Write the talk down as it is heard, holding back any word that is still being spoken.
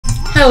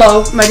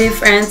Hello, my dear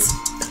friends.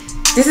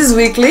 This is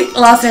weekly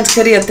love and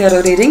career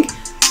tarot reading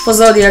for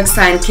zodiac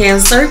sign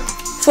Cancer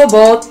for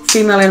both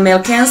female and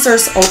male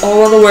cancers all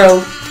over the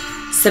world,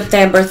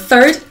 September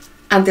 3rd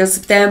until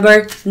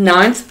September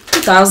 9th,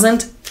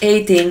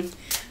 2018.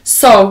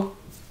 So,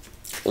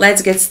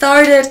 let's get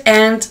started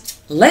and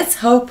let's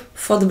hope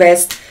for the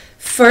best.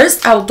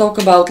 First, I will talk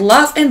about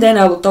love and then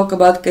I will talk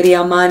about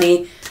career,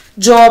 money,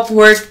 job,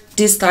 work,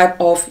 this type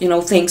of,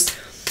 things.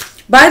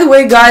 By the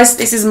way, guys,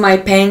 this is my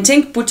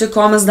painting. Put your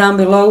comments down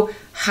below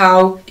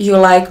how you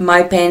like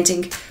my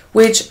painting,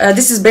 which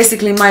this is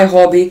basically my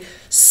hobby.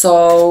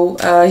 So,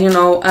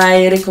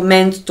 I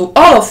recommend to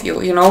all of you,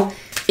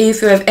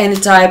 if you have any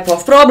type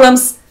of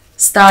problems,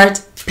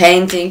 start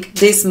painting.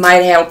 This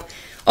might help.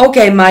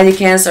 Okay, my dear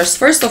Cancers,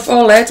 first of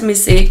all, let me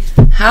see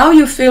how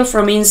you feel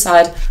from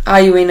inside.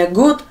 Are you in a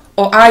good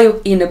or are you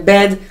in a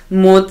bad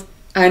mood?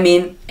 I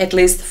mean, at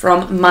least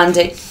from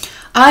Monday.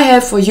 I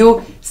have for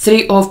you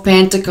Three of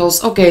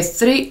Pentacles. Okay,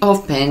 Three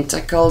of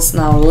Pentacles.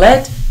 Now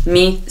let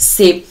me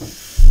see.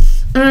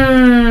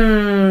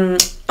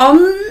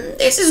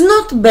 This is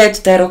not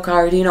bad tarot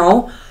card,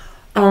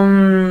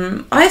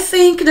 I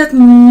think that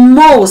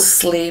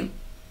mostly,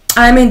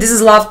 this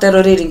is love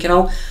tarot reading,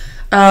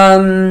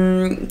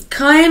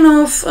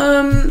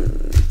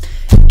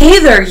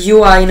 either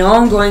you are in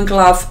ongoing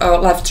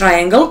love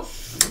triangle,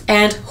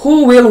 and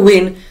who will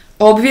win?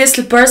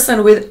 Obviously,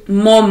 person with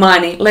more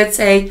money. Let's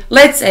say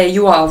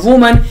you are a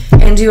woman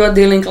and you are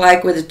dealing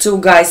like with the two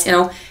guys.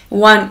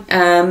 One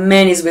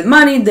man is with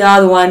money, the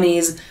other one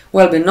is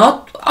but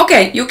not.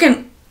 Okay, you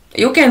can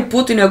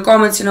put in your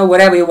comments,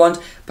 whatever you want.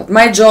 But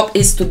my job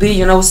is to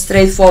be,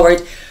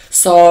 straightforward.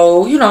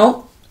 So,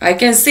 I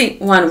can see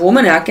one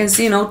woman, I can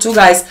see, two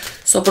guys.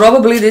 So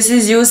probably this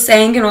is you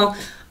saying,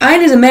 I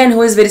need a man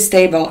who is very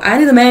stable. I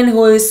need a man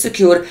who is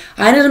secure.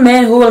 I need a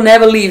man who will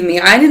never leave me.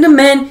 I need a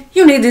man,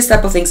 you need this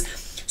type of things.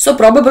 So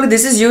probably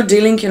this is you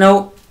dealing,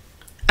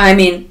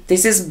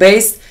 this is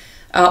based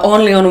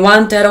only on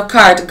one tarot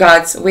card,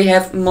 guys. We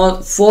have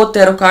 4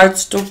 tarot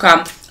cards to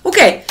come.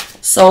 Okay,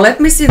 so let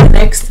me see the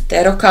next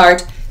tarot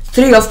card.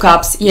 Three of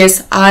Cups.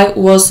 Yes, I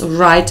was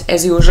right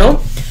as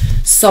usual.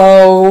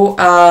 So,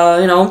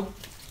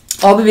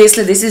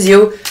 obviously this is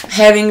you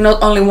having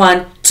not only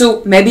 1,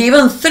 2, maybe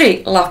even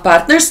 3 love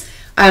partners.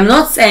 I'm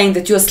not saying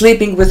that you're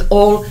sleeping with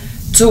all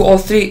 2 or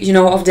 3,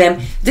 of them.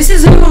 This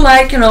is you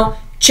like,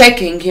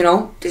 checking,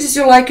 This is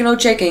you like,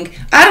 checking.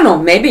 I don't know,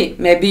 maybe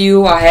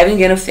you are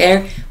having an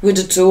affair with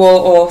the 2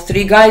 or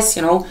 3 guys,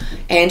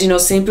 and,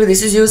 simply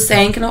this is you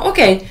saying,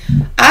 okay,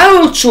 I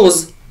will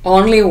choose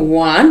only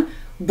one,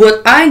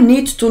 but I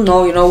need to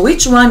know,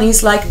 which one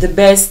is like the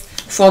best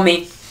for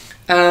me.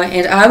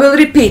 And I will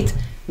repeat,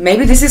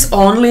 maybe this is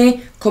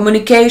only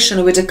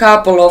communication with a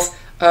couple of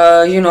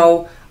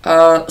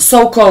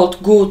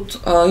so-called good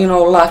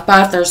love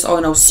partners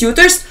or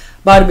suitors,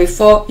 but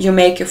before you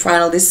make your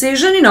final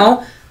decision,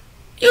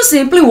 you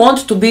simply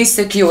want to be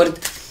secured.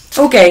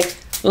 Okay,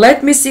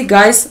 let me see,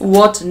 guys,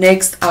 what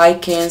next I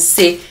can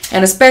see.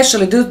 And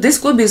especially this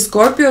could be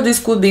Scorpio, this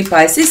could be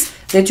Pisces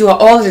that you are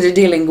already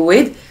dealing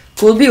with,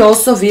 could be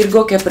also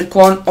Virgo,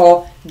 Capricorn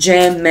or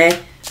Gemini.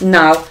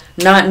 Now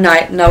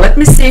let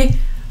me see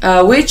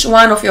which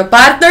one of your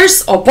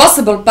partners or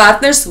possible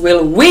partners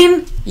will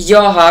win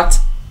your heart.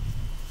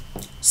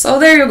 So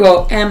there you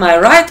go. Am I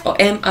right or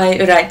am I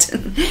right?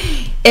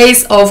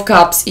 Ace of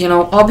Cups.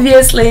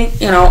 Obviously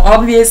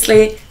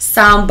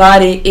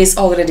somebody is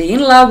already in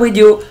love with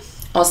you,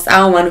 or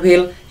someone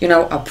will,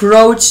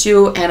 approach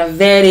you in a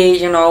very,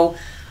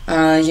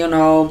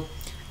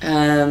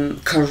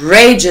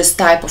 courageous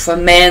type of a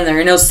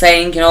manner,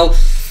 saying,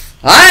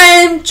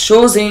 I'm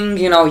choosing,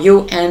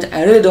 you, and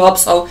I really do hope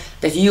so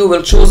that you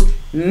will choose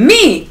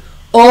me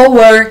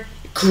over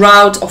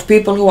crowd of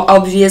people who are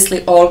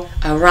obviously all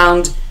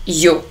around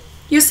you.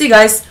 You see,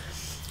 guys,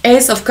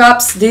 Ace of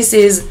Cups, this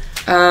is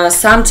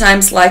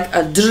sometimes like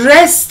a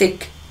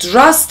drastic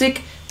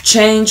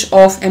change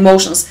of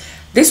emotions.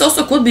 This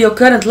also could be your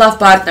current love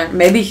partner.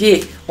 Maybe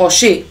he or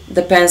she,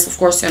 depends of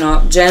course,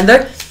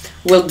 gender,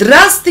 will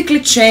drastically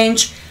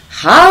change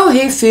how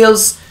he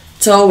feels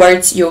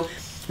towards you.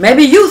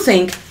 Maybe you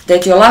think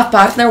that your love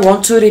partner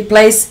wants to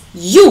replace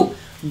you,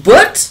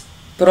 but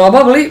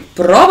probably,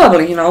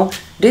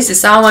 this is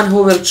someone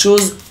who will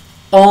choose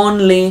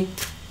only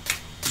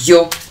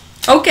you.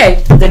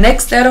 Okay, the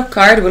next tarot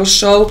card will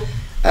show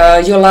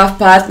your love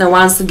partner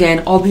once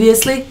again.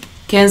 Obviously,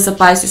 Cancer,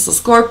 Pisces or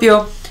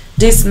Scorpio.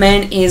 This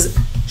man is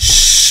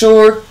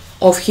sure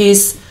of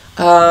his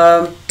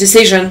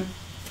decision.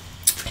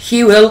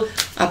 He will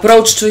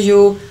approach to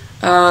you.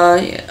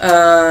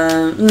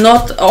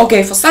 Not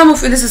okay. For some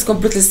of you, this is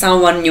completely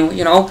someone new.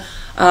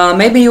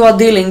 Maybe you are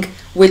dealing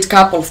with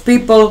couple of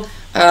people,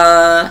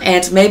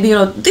 and maybe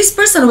this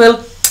person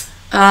will.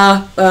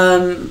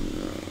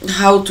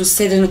 How to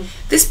say it?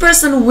 This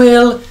person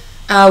will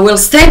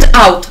stand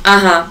out.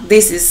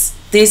 This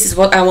is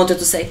what I wanted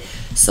to say.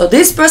 So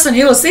this person,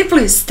 he will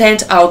simply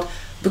stand out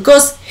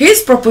because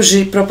his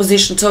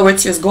proposition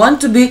towards you is going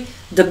to be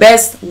the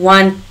best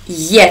one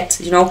yet.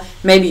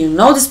 Maybe you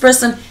know this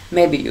person,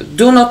 maybe you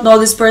do not know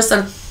this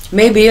person,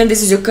 maybe even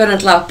this is your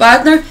current love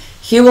partner,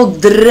 he will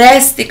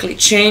drastically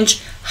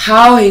change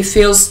how he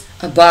feels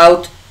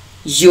about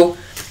you.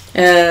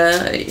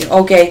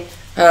 Okay,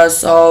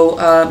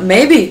 so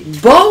maybe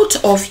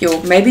both of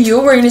you, maybe you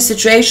were in a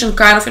situation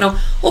kind of,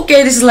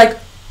 okay, this is like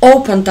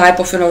open type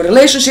of,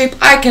 relationship.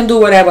 I can do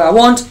whatever I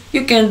want,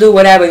 you can do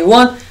whatever you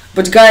want,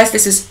 but guys,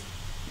 this is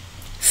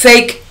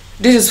fake,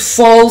 this is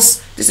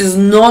false, this is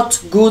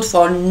not good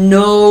for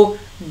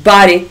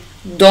nobody.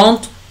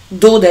 Don't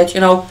do that.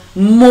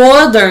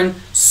 Modern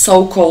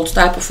so-called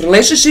type of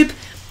relationship,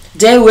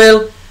 they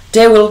will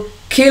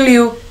kill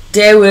you,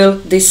 they will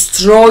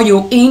destroy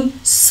you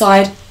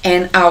inside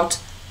and out.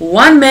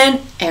 One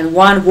man and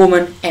one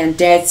woman, and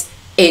that's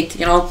it.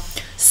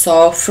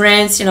 So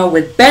friends,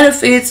 with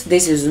benefits,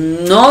 this is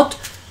not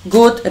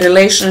good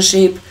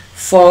relationship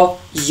for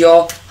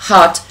your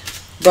heart.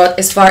 But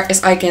as far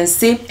as I can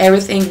see,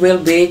 everything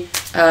will be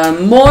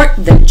more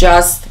than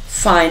just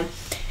fine.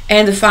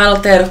 And the final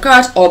tarot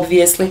card,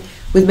 obviously,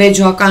 with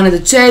Major Arcana the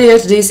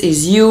Chariot, this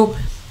is you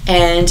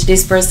and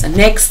this person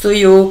next to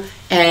you.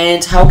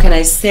 And how can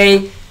I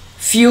say,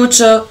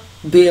 future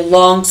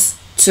belongs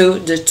to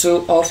the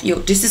two of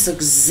you. This is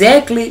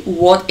exactly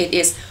what it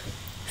is.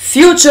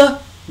 Future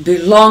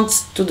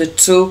belongs to the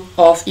two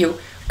of you.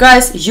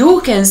 Guys,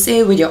 you can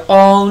see with your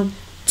own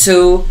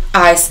two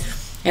eyes.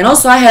 And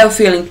also I have a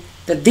feeling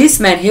that this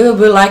man, he will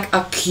be like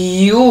a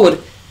cure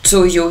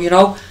to you,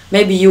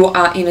 maybe you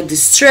are in a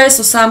distress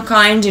of some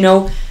kind,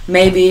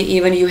 maybe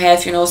even you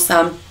have,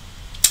 some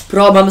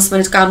problems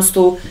when it comes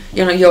to,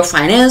 your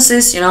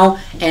finances,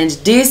 and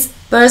this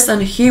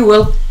person, he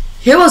will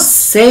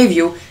save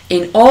you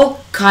in all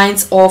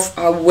kinds of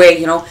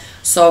way,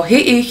 so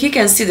he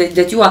can see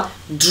that you are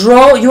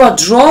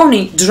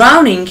drowning,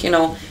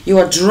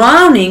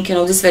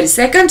 this very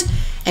second,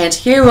 and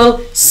he will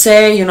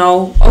say,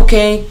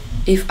 okay,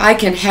 if I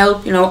can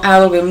help, I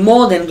will be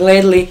more than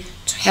gladly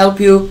to help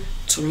you,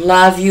 to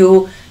love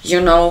you,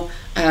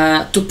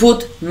 to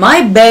put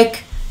my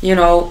back,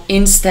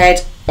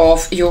 instead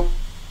of you.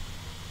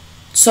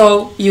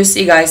 So you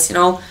see, guys,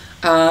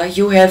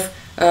 you have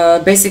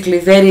basically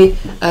very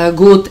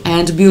good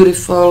and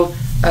beautiful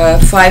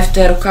 5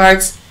 tarot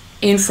cards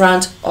in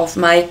front of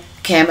my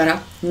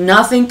camera.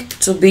 Nothing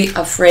to be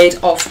afraid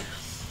of.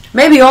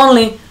 Maybe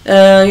only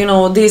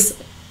the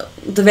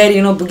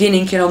very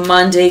beginning,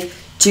 Monday,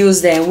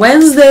 Tuesday and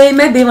Wednesday,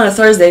 maybe even a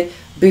Thursday,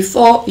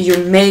 before you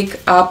make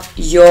up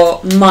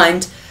your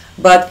mind.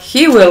 But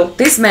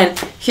this man,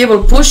 he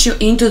will push you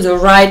into the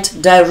right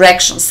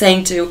direction,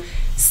 saying to you,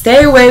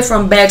 stay away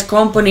from bad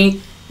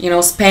company,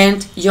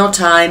 spend your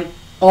time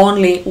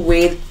only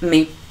with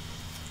me.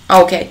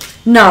 Okay,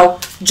 now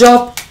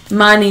job,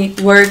 money,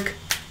 work,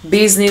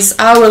 business.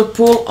 I will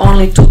pull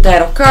only 2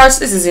 tarot cards.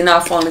 This is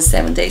enough, only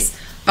 7 days.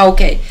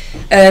 Okay,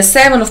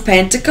 7 of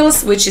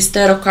Pentacles, which is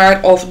tarot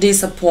card of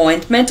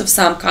disappointment of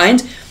some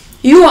kind.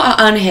 You are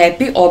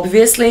unhappy,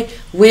 obviously,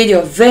 with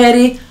your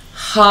very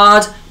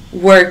hard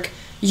work.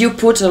 You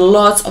put a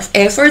lot of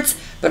efforts,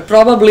 but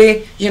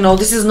probably,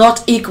 this is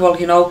not equal,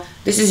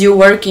 this is you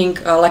working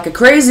like a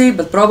crazy,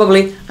 but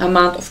probably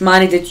amount of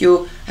money that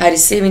you are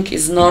receiving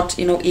is not,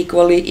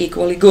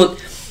 equally good.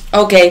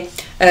 Okay,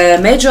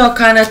 Major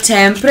Arcana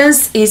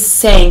Temperance is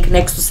saying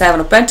next to 7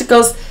 of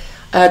Pentacles,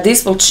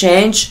 this will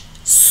change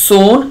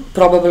soon,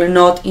 probably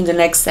not in the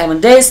next 7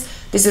 days.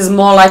 This is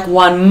more like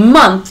 1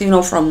 month,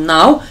 from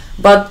now,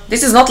 but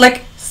this is not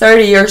like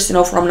 30 years,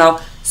 from now.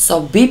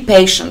 So be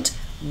patient,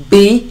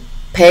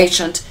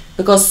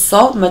 because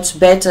so much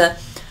better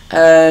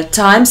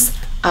times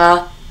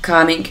are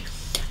coming.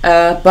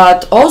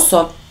 But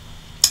also,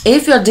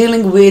 if you're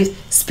dealing with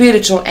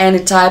spiritual any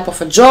type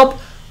of a job,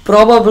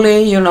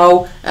 probably you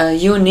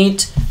need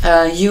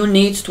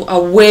to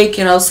awake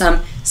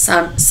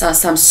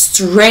some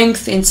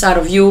strength inside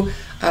of you.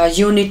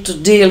 You need to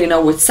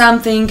deal with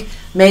something.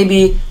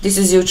 Maybe this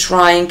is you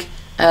trying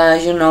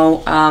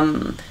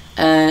to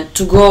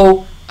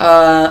go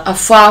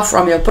afar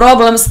from your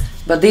problems,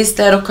 but this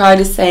tarot card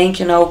is saying,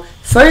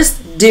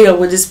 first deal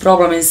with this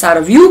problem inside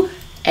of you,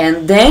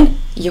 and then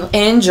your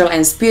angel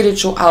and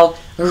spiritual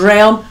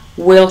realm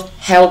will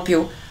help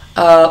you.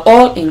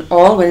 All in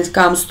all, when it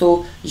comes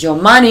to your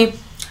money,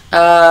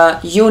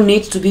 you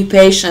need to be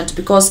patient,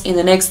 because in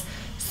the next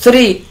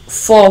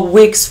 3-4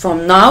 weeks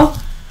from now,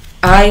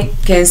 I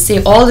can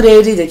see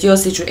already that your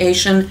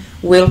situation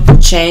will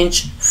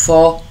change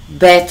for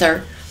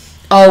better.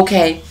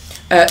 Okay,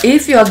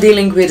 if you are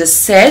dealing with a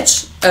Sag,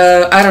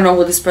 I don't know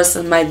who this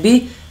person might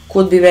be,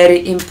 could be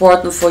very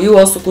important for you,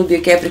 also could be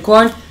a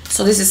Capricorn,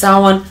 so this is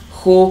someone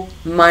who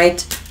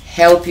might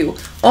help you,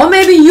 or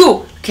maybe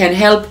you can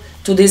help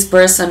to this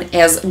person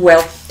as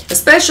well,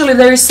 especially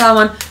there is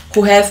someone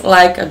who have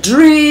like a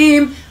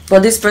dream,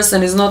 but this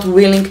person is not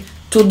willing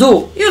to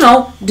do,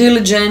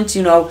 diligent,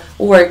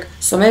 work,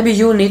 so maybe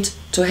you need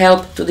to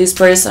help to this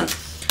person.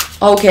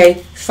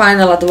 Okay,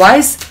 final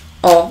advice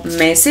or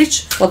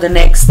message for the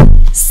next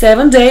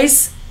 7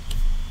 days: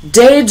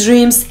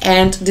 daydreams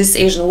and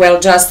decision.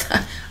 Well,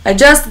 I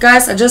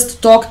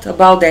just talked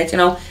about that,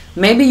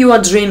 maybe you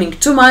are dreaming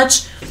too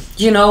much,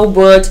 you know,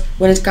 but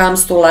when it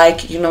comes to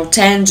like, you know,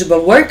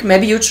 tangible work,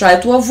 maybe you try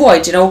to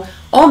avoid, you know,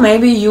 or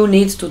maybe you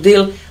need to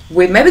deal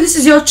with, maybe this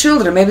is your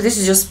children, maybe this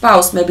is your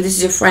spouse, maybe this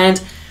is your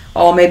friend,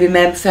 or maybe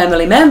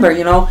family member,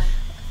 you know.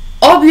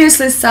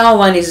 Obviously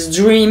someone is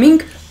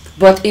dreaming,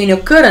 but in your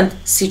current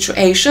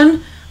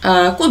situation,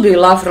 could be a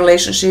love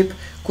relationship,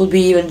 could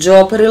be even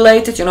job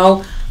related, you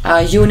know,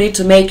 you need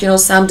to make, you know,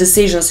 some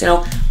decisions, you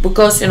know,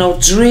 because, you know,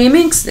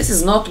 dreamings, this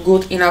is not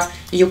good enough.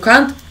 You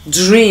can't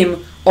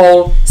dream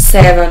all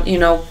 7, you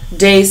know,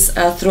 days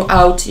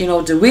throughout, you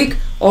know, the week.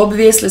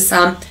 Obviously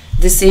some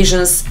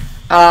decisions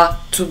are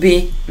to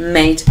be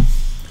made.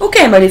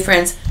 Okay, my dear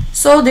friends,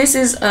 so this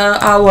is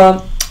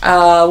our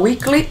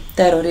weekly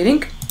tarot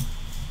reading.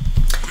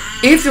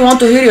 If you want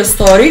to hear your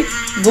story,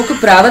 book a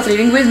private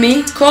reading with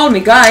me, call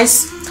me,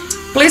 guys.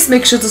 Please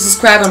make sure to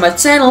subscribe on my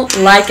channel,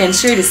 like and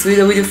share this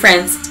video with your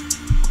friends.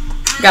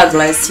 God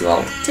bless you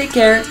all. Take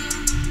care.